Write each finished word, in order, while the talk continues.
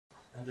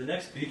And the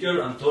next speaker,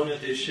 Moreira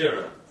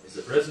Teixeira, is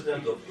the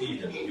president of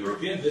EDEN,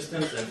 European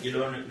Distance and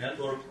E-Learning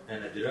Network,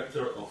 and a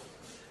director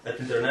at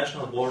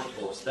International Board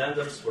of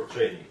Standards for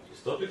Training. His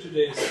topic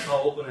today is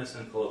how openness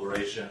and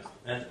collaboration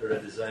and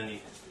redesigning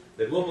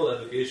the global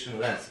education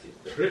landscape,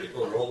 the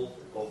critical role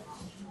of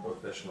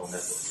professional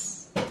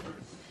networks.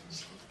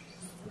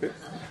 Okay.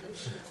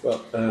 Well,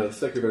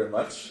 thank you very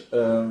much.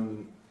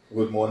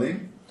 Good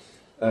morning.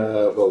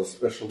 Well, a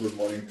special good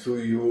morning to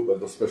you,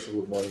 but a special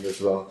good morning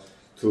as well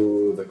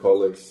to the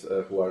colleagues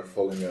who are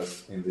following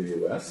us in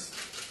the US.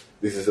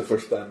 This is the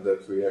first time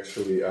that we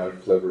actually are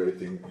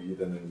collaborating,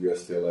 EDEN and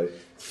USTLA,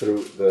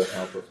 through the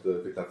help of the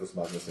Vytautas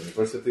Magnus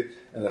University,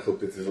 and I hope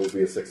that this will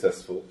be a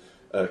successful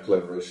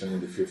collaboration in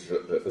the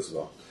future as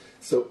well.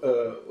 So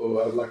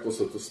I'd like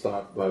also to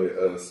start by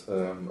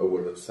a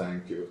word of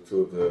thank you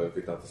to the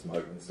Vytautas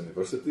Magnus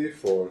University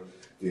for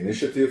the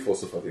initiative,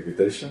 also for the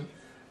invitation.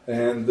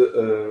 And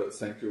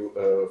thank you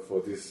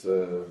for this,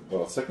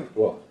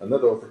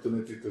 another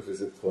opportunity to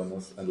visit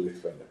Kaunas and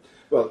Lithuania.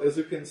 Well, as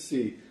you can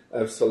see,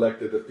 I've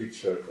selected a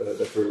picture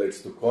that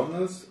relates to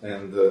Kaunas,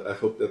 and I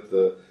hope that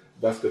the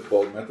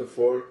basketball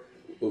metaphor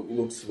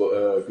looks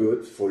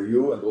good for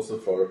you and also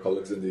for our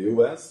colleagues in the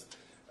US.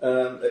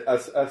 I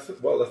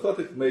thought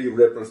it may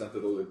represent a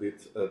little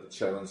bit the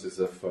challenges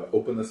of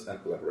openness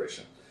and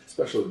collaboration,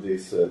 especially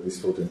this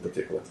photo in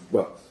particular.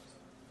 Well,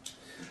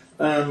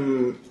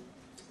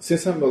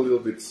 since I'm a little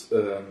bit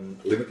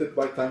limited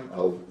by time,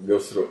 I'll go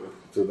through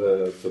to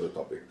the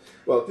topic.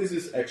 Well, this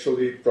is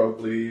actually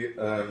probably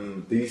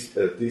these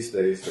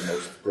days the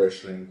most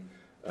pressuring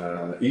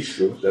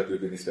issue that we've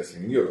been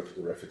discussing in Europe: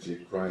 the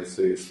refugee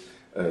crisis,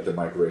 the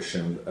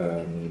migration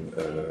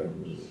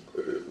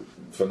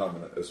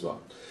phenomena as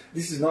well.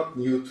 This is not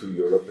new to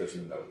Europe, as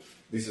you know.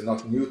 This is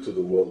not new to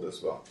the world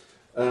as well.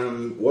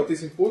 What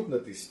is important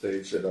at this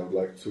stage that I would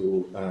like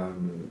to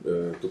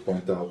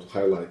point out, to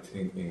highlight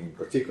in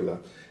particular,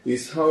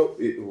 is how,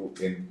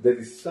 that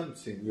is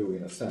something new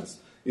in a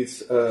sense.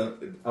 It's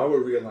our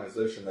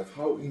realization of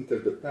how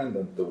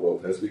interdependent the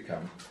world has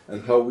become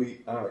and how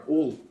we are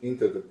all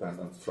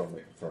interdependent from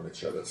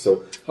each other.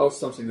 So how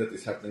something that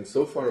is happening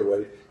so far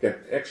away can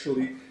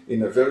actually,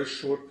 in a very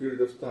short period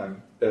of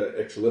time,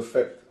 actually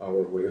affect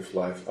our way of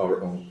life,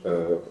 our own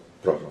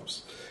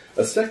problems.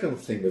 A second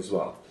thing as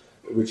well,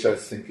 which I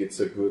think it's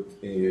a good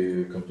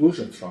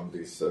conclusion from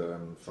this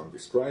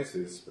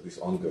crisis, this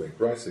ongoing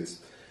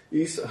crisis,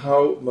 is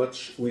how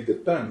much we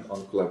depend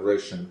on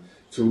collaboration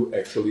to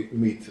actually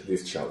meet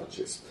these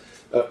challenges.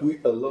 We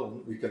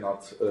alone, we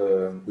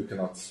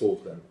cannot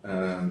solve them,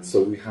 and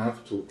so we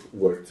have to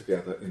work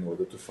together in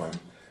order to find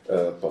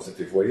a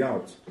positive way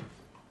out.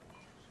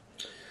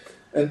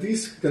 And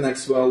this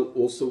connects well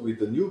also with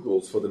the new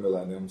goals for the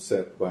millennium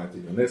set by the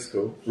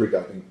UNESCO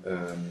regarding,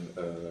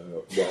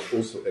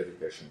 also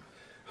education.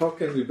 How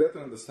can we better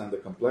understand the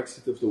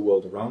complexity of the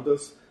world around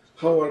us?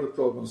 How are the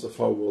problems of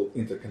our world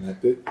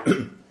interconnected?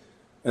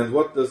 And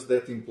what does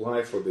that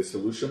imply for the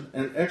solution?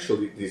 And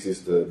actually, this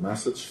is the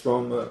message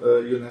from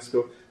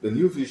UNESCO. The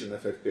new vision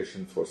of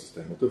education for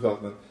sustainable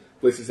development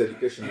places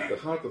education at the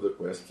heart of the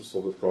quest to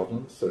solve the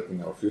problems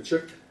threatening our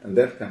future. And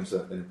that comes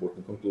at an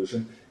important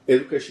conclusion.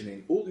 Education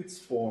in all its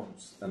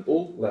forms and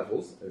all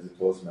levels, as it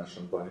was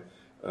mentioned by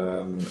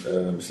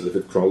Mr.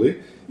 David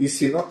Crowley, is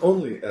seen not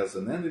only as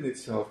an end in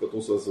itself, but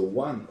also as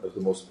one of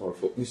the most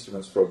powerful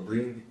instruments for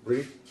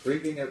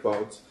bringing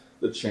about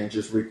the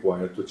changes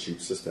required to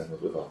achieve sustainable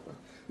development.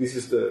 This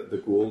is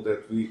the goal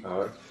that we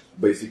are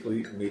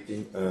basically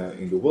meeting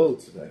in the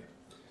world today,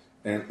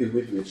 and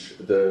with which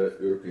the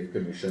European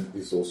Commission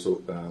is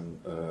also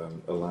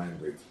aligned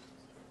with.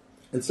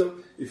 And so,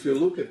 if you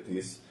look at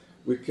this,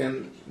 we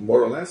can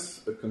more or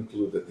less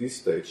conclude at this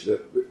stage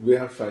that we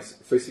are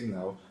facing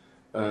now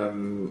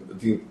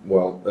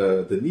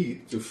the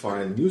need to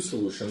find new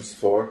solutions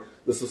for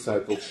the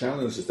societal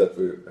challenges that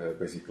we're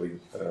basically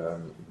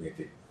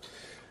meeting.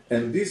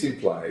 And this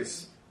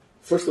implies,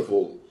 first of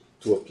all,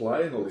 to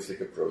apply an holistic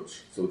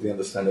approach, so the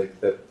understanding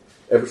that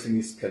everything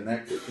is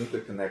connected,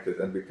 interconnected,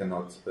 and we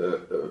cannot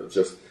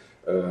just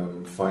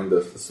find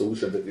a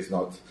solution that is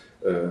not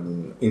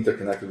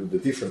interconnected with the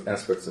different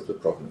aspects of the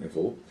problem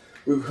involved.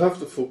 We have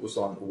to focus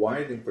on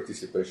widening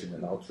participation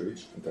and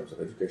outreach, in terms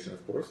of education,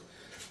 of course,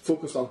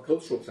 focus on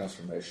cultural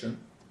transformation,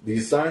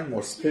 design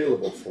more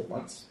scalable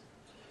formats,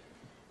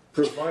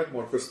 provide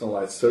more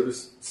personalized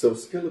service, so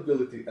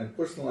scalability and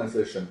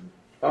personalization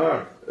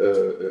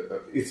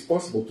it's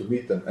possible to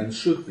meet them and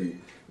should be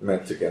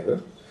met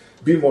together.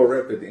 Be more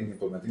rapid in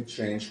implementing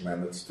change,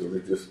 manage to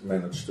reduce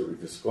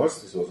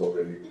costs. This was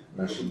already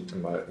mentioned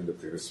in the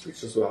previous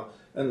speech as well,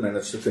 and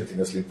manage to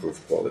continuously improve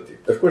quality.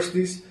 Of course,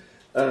 this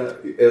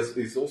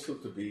is also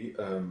to be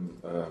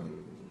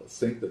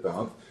think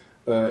about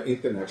in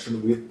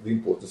connection with the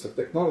importance of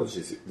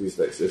technologies these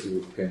days, as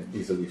you can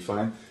easily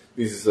find.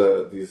 This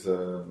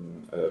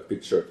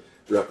picture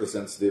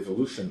represents the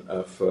evolution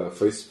of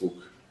Facebook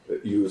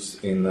use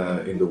in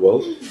the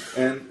world,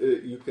 and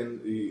you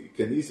can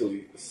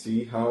easily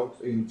see how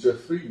in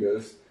just 3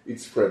 years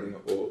it's spreading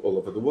all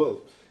over the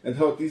world. and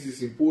how this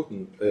is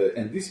important.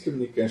 And this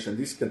communication,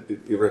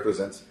 it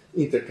represents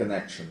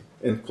interconnection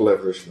and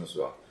collaboration as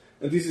well.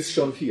 And this is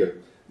shown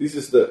here. This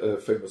is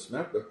the famous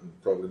map that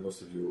probably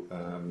most of you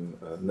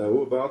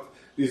know about.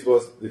 This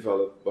was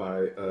developed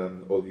by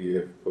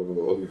Olivier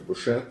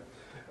Bouchet,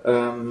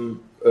 and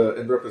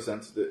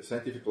represents the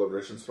scientific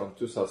collaborations from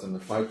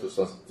 2005 to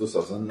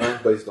 2009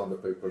 based on the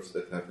papers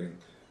that have been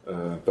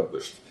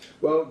published.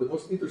 Well, the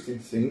most interesting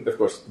thing, of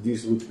course,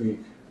 this would be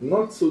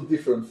not so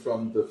different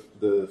from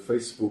the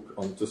Facebook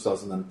on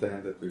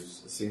 2010 that we've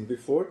seen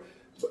before,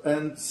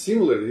 and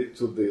similarly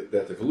to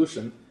that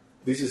evolution,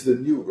 this is the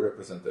new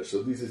representation.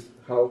 So this is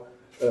how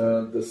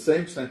the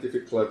same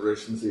scientific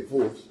collaborations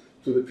evolved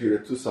to the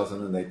period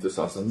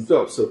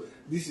 2008-2012. So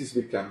this is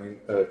becoming,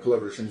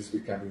 collaboration is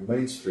becoming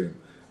mainstream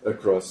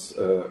across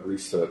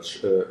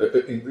research,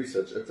 in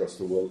research across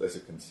the world, as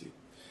you can see.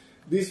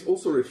 This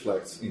also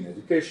reflects in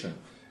education.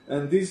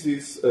 And this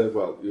is,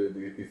 well,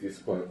 it is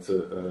quite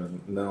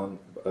known,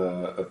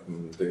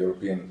 the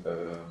European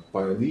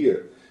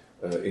Pioneer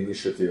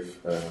Initiative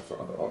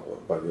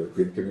by the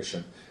European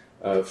Commission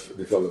of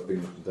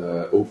developing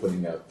the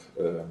opening up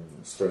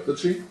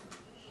strategy.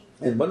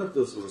 And one of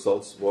those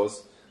results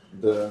was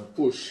the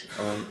push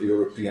on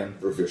European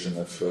provision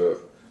of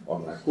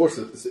online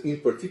courses, in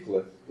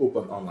particular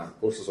open online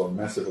courses or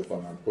massive open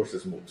online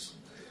courses, MOOCs.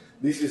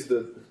 This is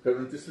the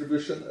current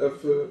distribution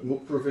of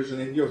MOOC provision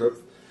in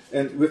Europe.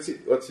 And what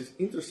is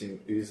interesting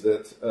is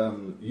that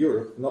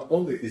Europe not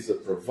only is a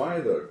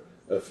provider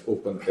of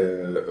open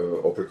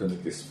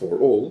opportunities for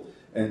all,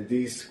 and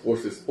these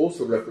courses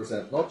also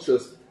represent not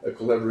just a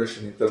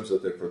collaboration in terms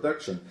of their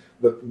production,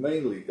 but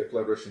mainly a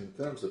collaboration in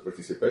terms of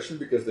participation,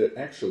 because they're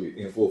actually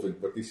involving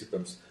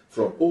participants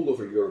from all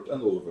over Europe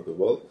and all over the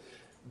world.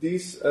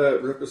 This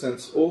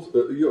represents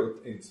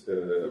Europe,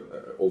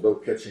 although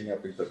catching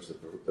up in terms of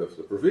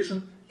the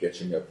provision,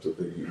 catching up to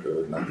the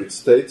United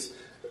States.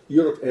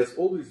 Europe has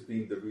always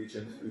been the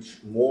region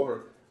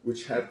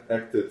which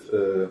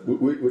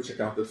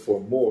accounted for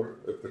more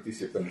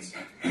participants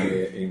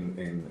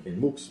in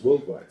MOOCs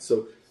worldwide.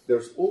 So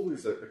there's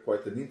always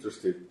quite an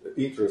interest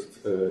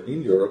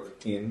in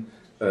Europe in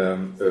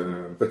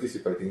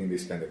participating in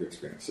these kind of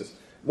experiences.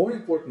 More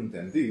important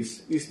than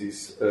this is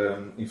this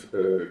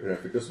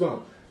graphic as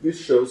well. This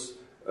shows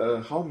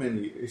how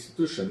many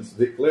institutions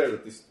declare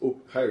that these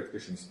higher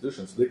education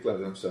institutions declare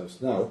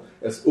themselves now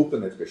as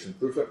open education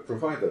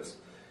providers.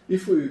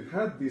 If we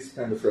had this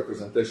kind of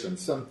representation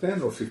some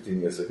 10 or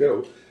 15 years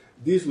ago,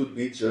 these would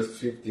be just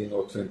 15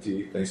 or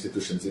 20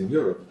 institutions in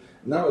Europe.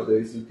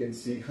 Nowadays, you can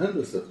see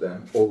hundreds of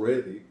them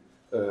already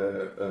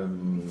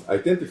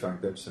identifying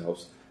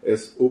themselves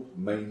as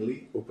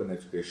mainly open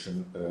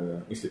education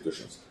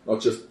institutions,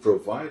 not just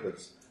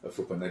providers of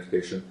open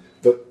education,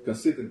 but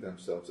considering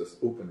themselves as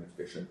open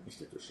education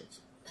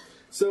institutions.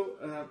 So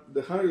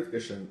the higher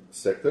education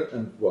sector,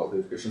 and well, the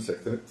education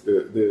sector,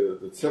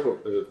 the several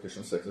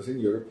education sectors in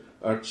Europe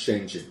are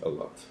changing a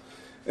lot.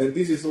 And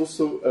this is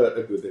also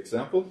a good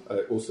example. I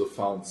also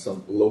found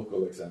some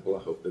local example. I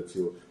hope that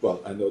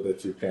I know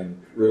that you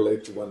can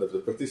relate to one of the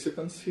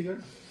participants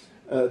here.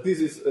 This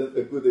is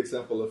a good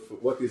example of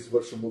what is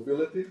virtual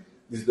mobility.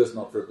 This does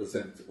not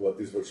represent what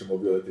is virtual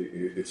mobility.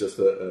 It's just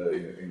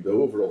in the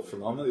overall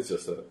phenomenon, it's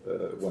just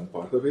one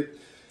part of it.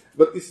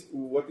 But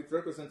what it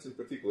represents in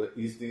particular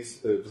is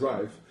this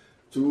drive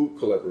to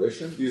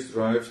collaboration, this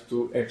drive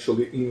to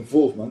actually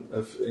involvement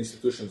of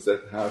institutions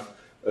that have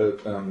a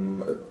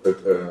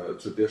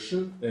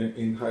tradition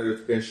in higher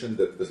education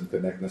that doesn't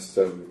connect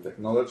necessarily with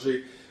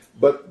technology,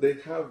 but they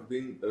have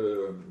been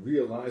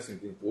realizing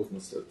the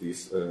importance of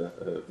these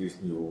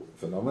new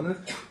phenomena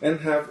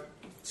and have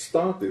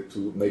started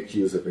to make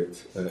use of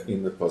it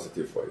in a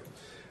positive way.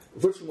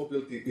 Virtual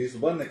mobility is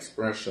one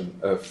expression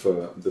of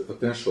the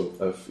potential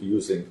of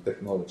using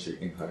technology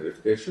in higher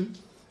education,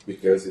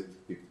 because it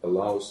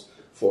allows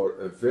for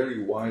a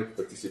very wide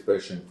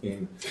participation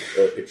in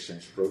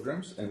exchange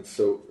programs, and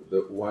so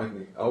the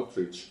widening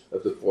outreach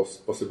of the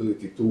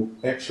possibility to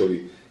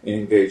actually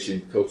engage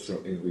in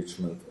cultural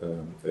enrichment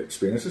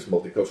experiences,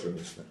 multicultural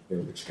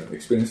enrichment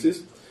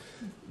experiences.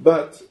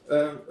 But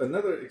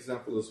another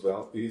example as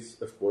well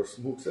is, of course,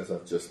 MOOCs, as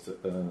I've just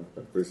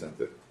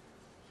presented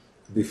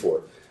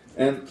before.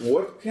 And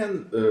what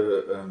can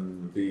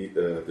be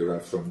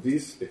derived from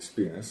this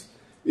experience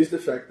is the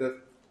fact that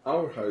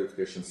our higher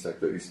education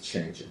sector is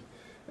changing.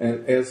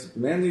 And as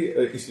many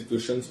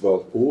institutions,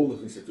 well, all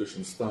the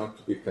institutions start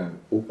to become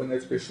open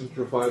education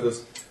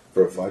providers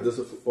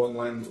of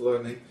online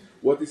learning,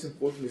 what is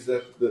important is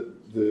that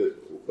the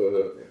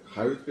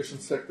higher education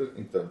sector,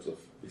 in terms of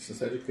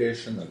distance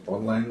education and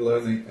online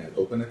learning and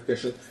open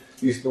education,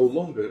 is no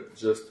longer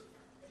just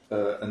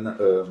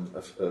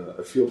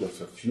a field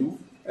of a few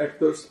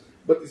actors,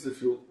 but is a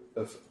field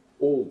of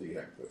all the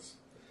actors.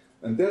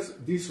 And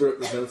this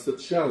represents a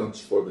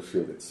challenge for the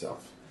field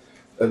itself,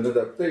 an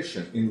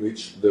adaptation in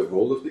which the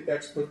role of the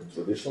expert, the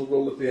traditional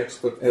role of the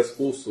expert, has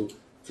also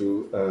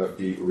to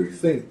be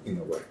rethink in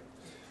a way.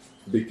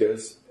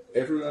 Because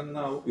everyone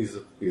now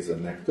is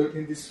an actor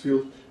in this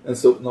field, and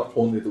so not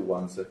only the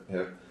ones that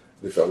have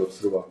developed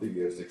throughout the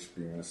years'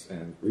 experience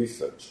and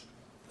research.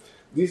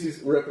 This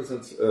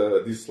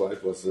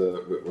slide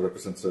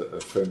represents a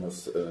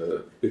famous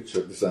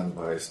picture designed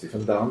by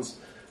Stephen Downes,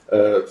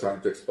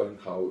 trying to explain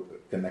how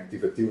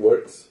connectivity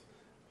works,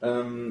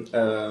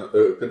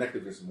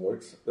 connectivism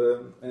works,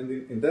 and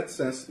in that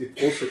sense,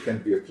 it also can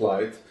be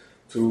applied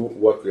to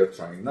what we are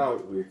trying now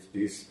with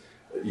this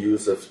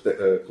use of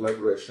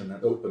collaboration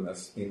and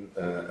openness in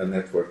a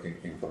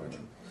networking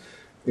environment.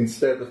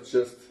 Instead of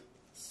just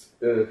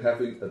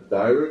having a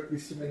direct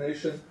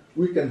dissemination,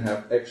 we can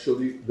have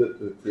actually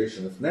the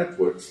creation of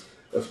networks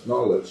of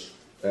knowledge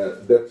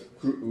that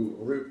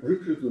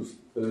reproduce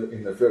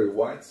in a very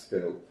wide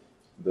scale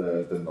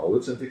the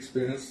knowledge and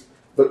experience,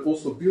 but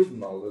also build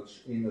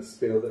knowledge in a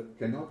scale that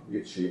cannot be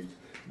achieved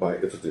by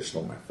a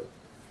traditional method.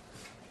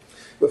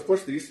 But of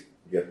course,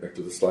 get back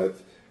to the slide,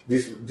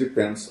 this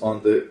depends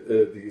on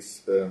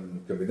this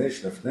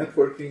combination of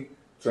networking,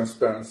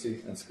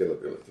 transparency, and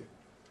scalability.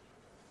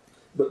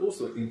 But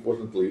also,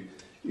 importantly,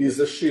 is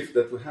a shift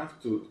that we have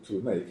to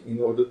make in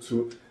order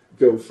to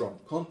go from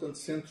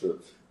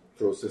content-centered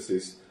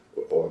processes,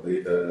 or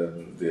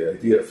the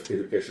idea of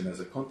education as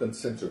a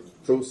content-centered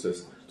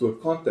process, to a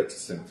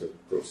context-centered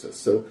process.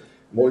 So,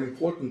 more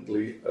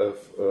importantly, of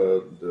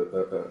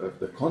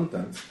the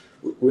content,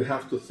 we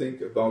have to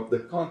think about the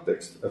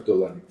context of the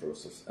learning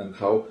process and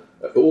how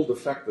all the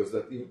factors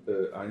that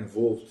are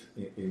involved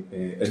in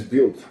and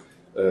build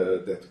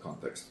that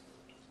context.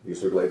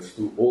 This relates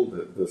to all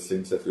the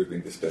things that we've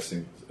been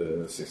discussing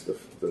since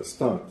the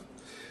start.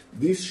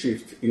 This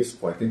shift is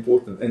quite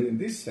important, and in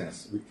this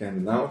sense, we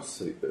can now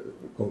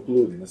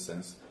conclude, in a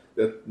sense,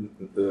 that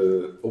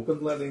open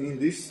learning in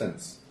this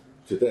sense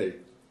today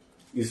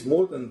is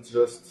more than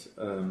just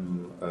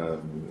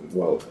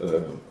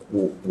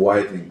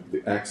widening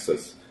the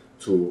access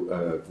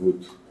to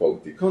good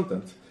quality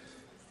content,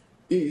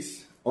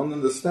 is on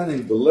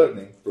understanding the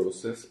learning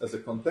process as a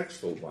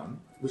contextual one,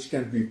 which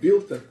can be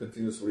built and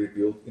continuously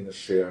rebuilt in a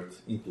shared,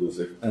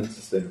 inclusive, and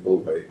sustainable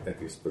way, as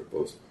is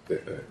proposed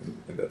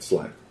in that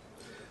slide.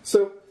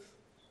 So,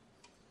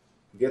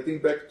 getting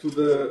back to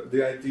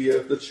the idea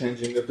of the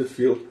changing of the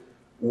field,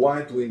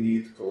 why do we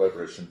need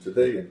collaboration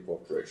today and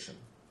cooperation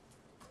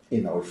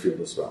in our field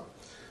as well?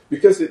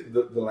 Because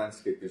the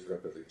landscape is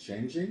rapidly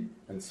changing,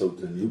 and so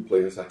the new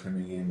players are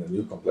coming in, the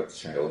new complex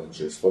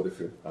challenges for the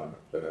field are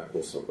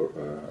also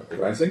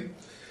arising.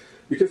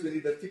 Because we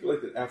need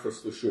articulated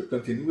efforts to assure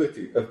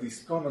continuity of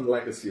this common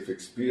legacy of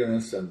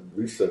experience and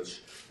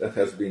research that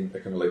has been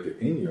accumulated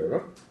in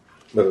Europe,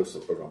 but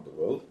also around the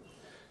world.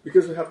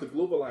 Because we have to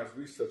globalize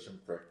research and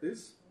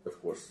practice,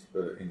 of course,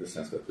 in the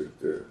sense that we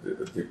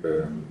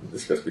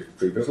discussed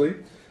previously,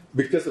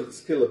 because of the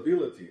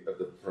scalability of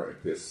the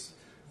practice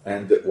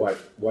and the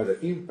wider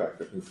impact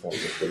of new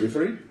forms of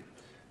delivery,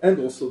 and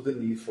also the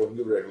need for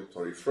new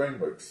regulatory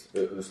frameworks,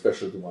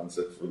 especially the ones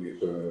that really,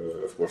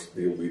 of course,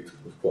 deal with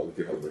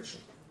quality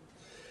evaluation.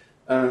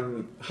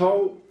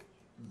 How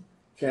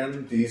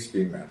can these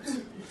be met?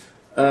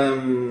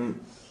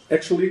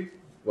 Actually,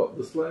 well,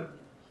 the slide,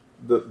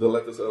 the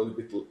letters are a little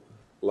bit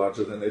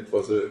larger than it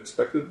was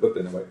expected, but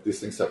anyway, these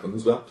things happen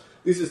as well.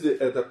 This is the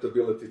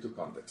adaptability to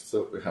context,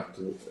 so we have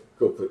to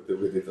cope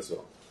with it as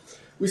well.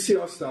 We see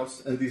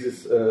ourselves, and this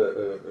is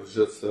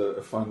just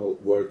a final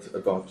word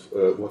about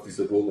what is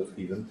the role of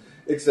Eden,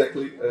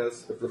 exactly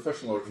as a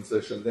professional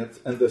organization that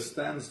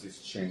understands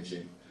this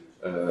changing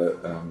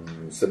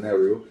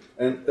scenario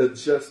and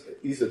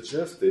is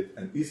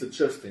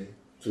adjusting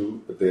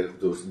to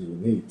those new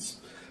needs.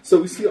 So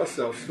we see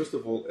ourselves, first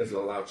of all, as a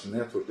large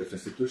network of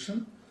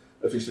institutions.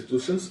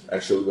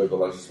 Actually, we're the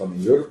largest one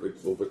in Europe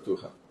with over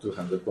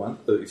 201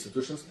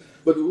 institutions.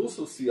 But we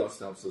also see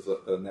ourselves as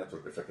a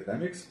network of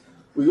academics.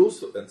 We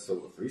also, and so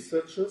of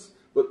researchers,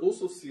 but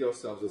also see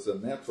ourselves as a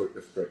network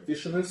of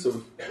practitioners, so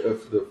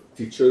of the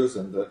teachers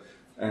and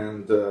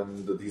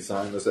the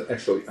designers that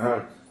actually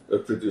are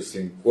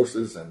producing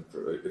courses and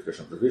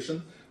education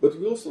provision. But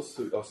we also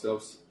see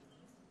ourselves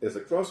as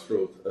a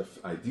crossroad of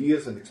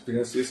ideas and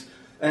experiences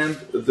and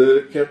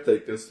the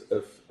caretakers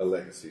of a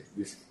legacy.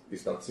 This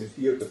is not seen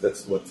here, but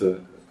that's what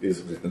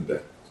is written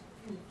there.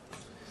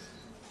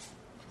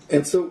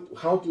 And so,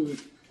 how do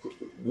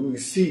we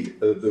see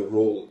the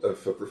role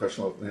of a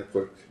professional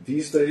network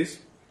these days,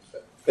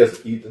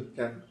 as Eden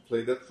can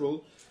play that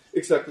role?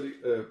 Exactly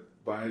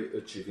by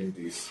achieving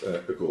these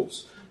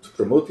goals. To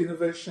promote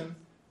innovation,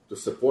 to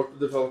support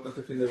the development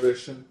of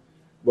innovation,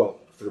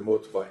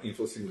 promote by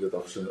influencing the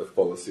adoption of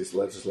policies,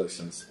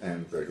 legislations,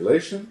 and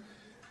regulation,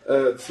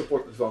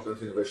 support the development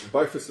of innovation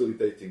by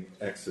facilitating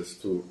access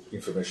to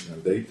information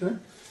and data,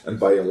 and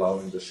by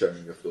allowing the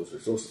sharing of those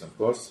resources and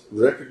costs,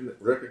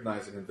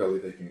 recognizing and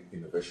validating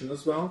innovation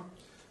as well,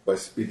 by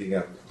speeding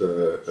up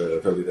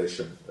the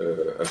validation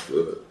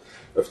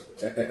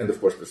and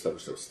of course the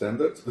establishment of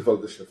standards, the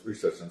validation of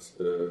research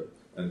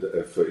and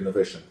of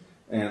innovation,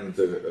 and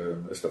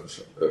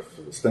establishment of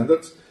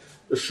standards,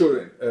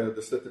 assuring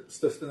the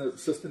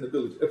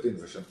sustainability of the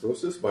innovation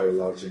process by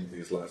enlarging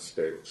these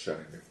large-scale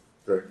sharing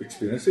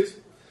experiences,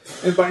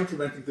 and by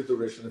implementing the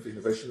duration of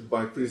innovation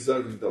by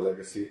preserving the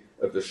legacy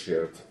of the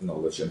shared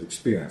knowledge and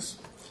experience.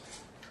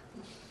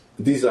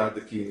 These are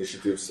the key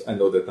initiatives. I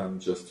know that I'm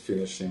just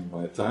finishing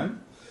my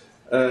time.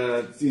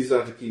 These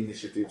are the key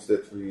initiatives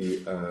that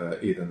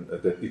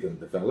Eden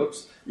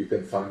develops. You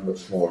can find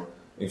much more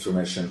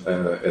information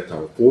at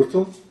our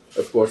portal.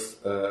 Of course,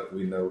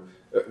 we know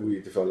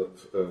we develop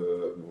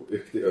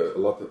a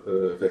lot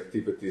of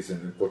activities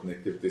and important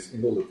activities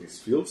in all of these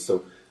fields.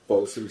 So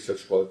policy,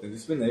 research, quality and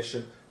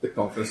dissemination, the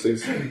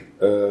conferences,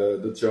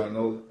 the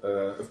journal,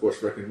 of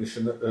course,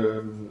 recognition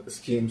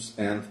schemes,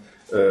 and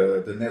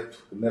the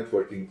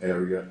networking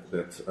area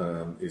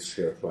that is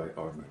shared by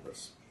our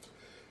members.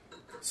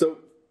 So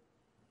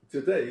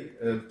today,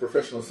 a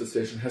professional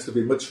association has to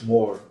be much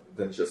more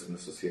than just an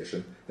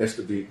association. It has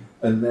to be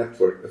a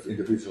network of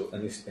individuals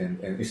and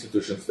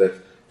institutions that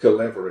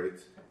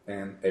collaborate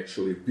and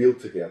actually build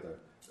together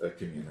a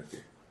community.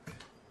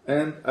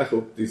 And I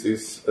hope this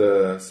is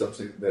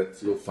something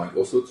that you'll find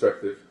also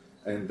attractive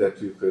and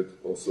that you could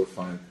also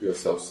find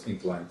yourselves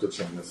inclined to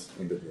join us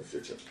in the near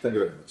future. Thank you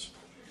very much.